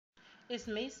It's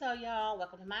Meso, y'all.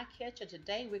 Welcome to my kitchen.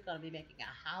 Today we're going to be making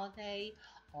a holiday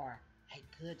or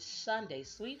a good Sunday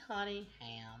sweet honey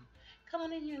ham. Come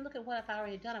on in here and look at what I've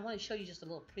already done. I want to show you just a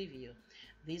little preview.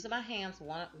 These are my hams.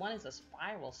 One is a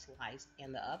spiral slice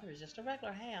and the other is just a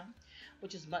regular ham,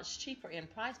 which is much cheaper in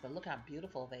price, but look how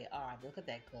beautiful they are. Look at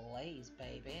that glaze,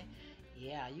 baby.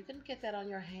 Yeah, you can get that on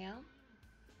your ham.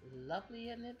 Lovely,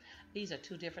 isn't it? These are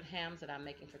two different hams that I'm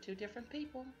making for two different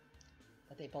people,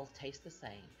 but they both taste the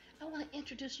same. I want to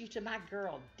introduce you to my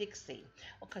girl, Dixie.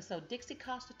 Okay, so Dixie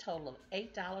cost a total of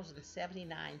 $8.79.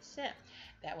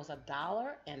 That was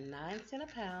 $1.09 a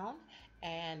pound,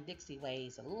 and Dixie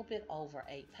weighs a little bit over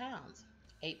 8 pounds,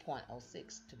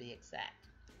 8.06 to be exact.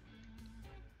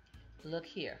 Look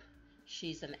here.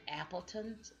 She's an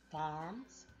Appleton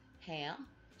Farms ham.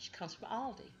 She comes from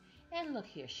Aldi. And look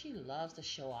here, she loves to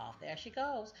show off. There she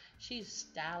goes. She's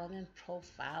styling and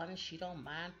profiling. She don't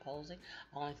mind posing.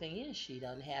 Only thing is, she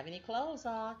doesn't have any clothes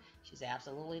on. She's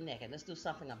absolutely naked. Let's do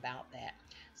something about that.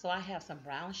 So I have some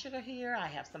brown sugar here. I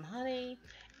have some honey.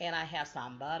 And I have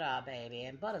some butter, baby.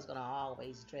 And butter's going to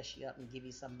always dress you up and give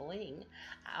you some bling.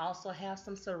 I also have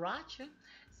some sriracha.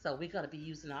 So we're going to be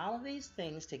using all of these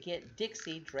things to get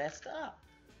Dixie dressed up.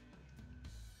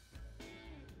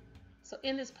 So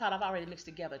in this pot, I've already mixed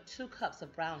together 2 cups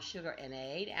of brown sugar and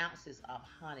 8 ounces of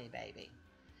honey, baby.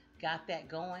 Got that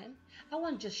going? I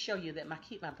want to just show you that I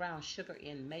keep my brown sugar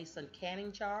in Mason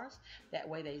canning jars. That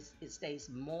way it stays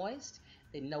moist.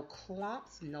 There's no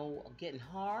clumps, no getting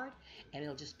hard, and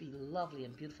it'll just be lovely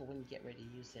and beautiful when you get ready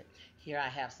to use it. Here I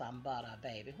have some butter,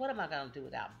 baby. What am I going to do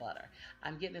without butter?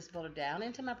 I'm getting this butter down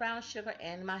into my brown sugar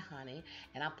and my honey,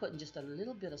 and I'm putting just a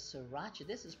little bit of sriracha.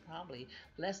 This is probably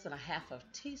less than a half a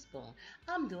teaspoon.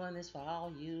 I'm doing this for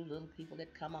all you little people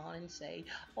that come on and say,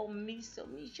 oh, Meso,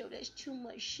 that's too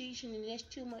much seasoning, that's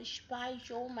too much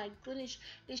spice. Oh my goodness,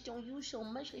 let's don't use so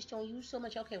much.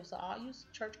 Okay, well, so all you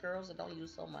church girls that don't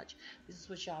use so much, this is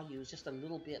what y'all use, just a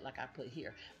little bit like I put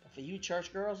here. But for you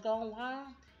church girls gone wild,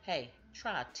 hey,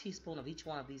 try a teaspoon of each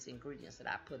one of these ingredients that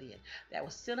I put in. That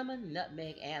was cinnamon,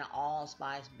 nutmeg, and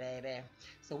allspice, baby.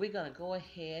 So we're going to go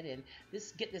ahead and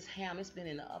get this ham. It's been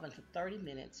in the oven for 30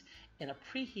 minutes in a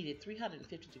preheated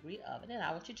 350-degree oven. And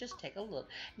I want you to just take a look.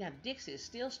 Now, Dixie is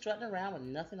still strutting around with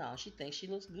nothing on. She thinks she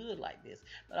looks good like this.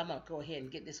 But I'm going to go ahead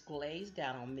and get this glaze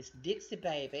down on Miss Dixie,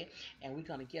 baby. And we're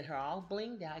going to get her all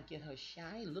blinged out, get her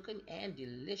shiny looking and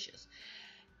delicious.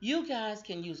 You guys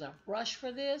can use a brush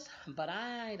for this, but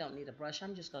I don't need a brush.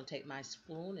 I'm just going to take my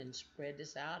spoon and spread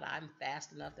this out. I'm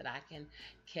fast enough that I can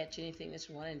catch anything that's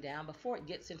running down before it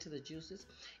gets into the juices.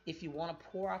 If you want to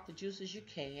pour out the juices, you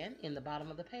can in the bottom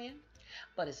of the pan,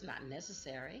 but it's not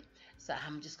necessary. So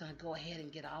I'm just going to go ahead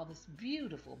and get all this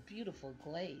beautiful, beautiful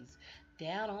glaze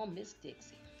down on Miss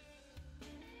Dixie.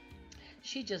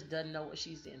 She just doesn't know what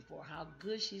she's in for, how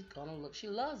good she's going to look. She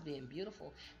loves being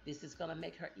beautiful. This is going to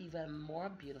make her even more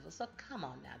beautiful. So come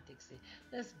on now, Dixie.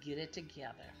 Let's get it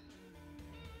together.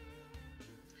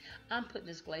 I'm putting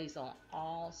this glaze on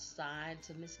all sides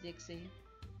of Miss Dixie.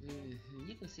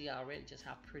 You can see already just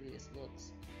how pretty this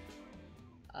looks.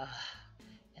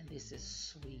 And this is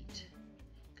sweet.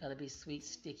 Gonna be sweet,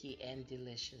 sticky, and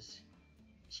delicious.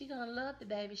 She gonna love it,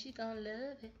 baby. She gonna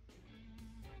love it.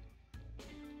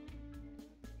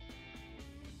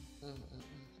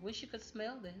 Wish you could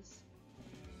smell this.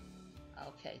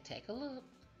 Okay, take a look.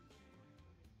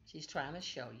 She's trying to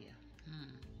show you.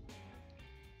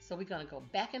 So we're going to go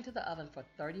back into the oven for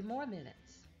 30 more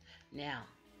minutes. Now,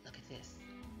 look at this.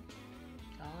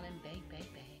 Go on and bake,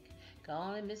 bake, bake. Go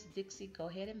on and Miss Dixie, go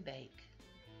ahead and bake.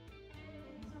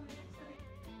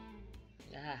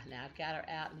 Now I've got her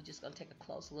out, and we're just going to take a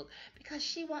close look because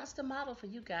she wants to model for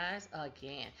you guys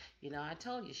again. You know, I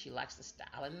told you she likes the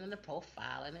styling and the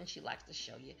profiling, and she likes to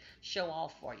show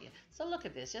off for you. So look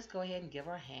at this. Just go ahead and give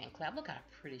her a hand clap. Look how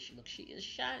pretty she looks. She is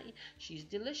shiny. She's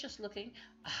delicious looking.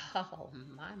 Oh,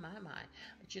 my.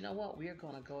 But you know what? We're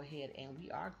going to go ahead, and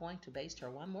we are going to baste her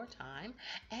one more time,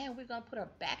 and we're going to put her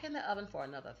back in the oven for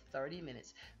another 30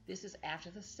 minutes. This is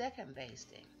after the second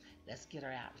basting. Let's get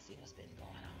her out and see what's been going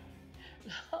on.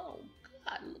 Oh,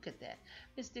 God, look at that.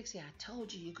 Miss Dixie, I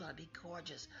told you you're going to be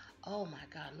gorgeous. Oh, my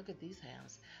God, look at these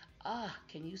hams.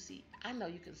 Can you see? I know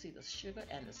you can see the sugar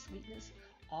and the sweetness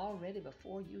already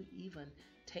before you even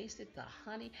tasted the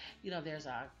honey. You know, there's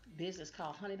a business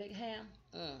called Honey Baked Ham.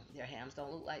 Their hams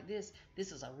don't look like this.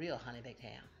 This is a real Honey Baked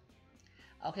Ham.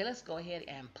 Okay, let's go ahead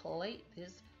and plate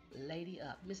this lady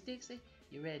up. Miss Dixie,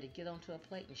 you ready to get onto a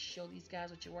plate and show these guys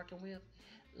what you're working with?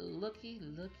 Looky,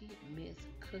 Miss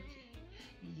Cookie.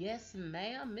 Yes,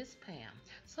 ma'am, Miss Pam.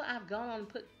 So I've gone on and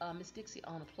put Miss Dixie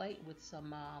on a plate with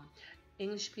some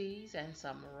English peas and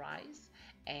some rice.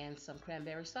 and some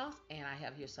cranberry sauce, and I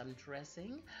have here some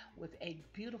dressing with a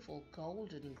beautiful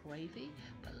golden gravy.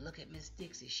 But look at Miss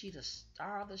Dixie. She's the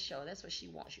star of the show. That's what she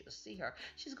wants you to see her.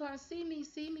 She's going, see me,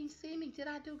 see me, see me. Did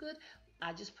I do good?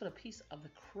 I just put a piece of the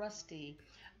crusty,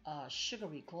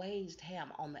 sugary glazed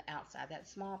ham on the outside. That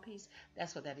small piece,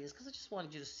 that's what that is, because I just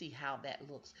wanted you to see how that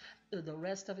looks. The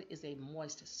rest of it is a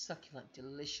moist, succulent,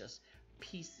 delicious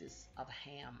pieces of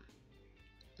ham.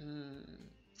 Mm.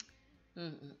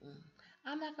 Mm-mm-mm.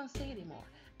 I'm not going to say anymore.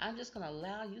 I'm just going to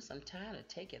allow you some time to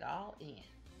take it all in.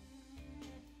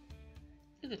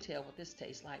 You can tell what this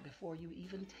tastes like before you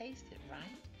even taste it,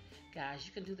 right? Guys,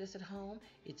 you can do this at home.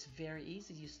 It's very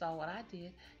easy. You saw what I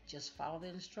did. Just follow the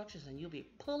instructions and you'll be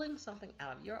pulling something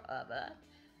out of your oven.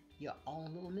 Your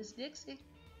own little Miss Dixie.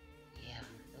 Yeah,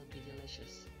 it'll be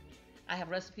delicious. I have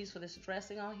recipes for this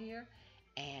dressing on here,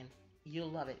 and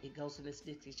you'll love it. It goes in Miss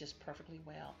Dixie's just perfectly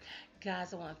well.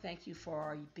 Guys, I want to thank you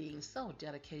for being so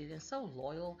dedicated and so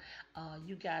loyal.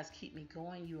 You guys keep me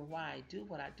going. You are why I do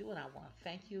what I do, and I want to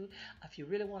thank you. If you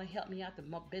really want to help me out, the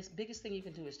biggest thing you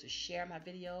can do is to share my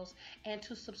videos and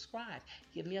to subscribe.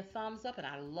 Give me a thumbs up, and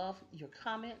I love your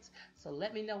comments. So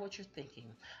let me know what you're thinking.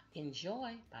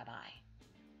 Enjoy. Bye-bye.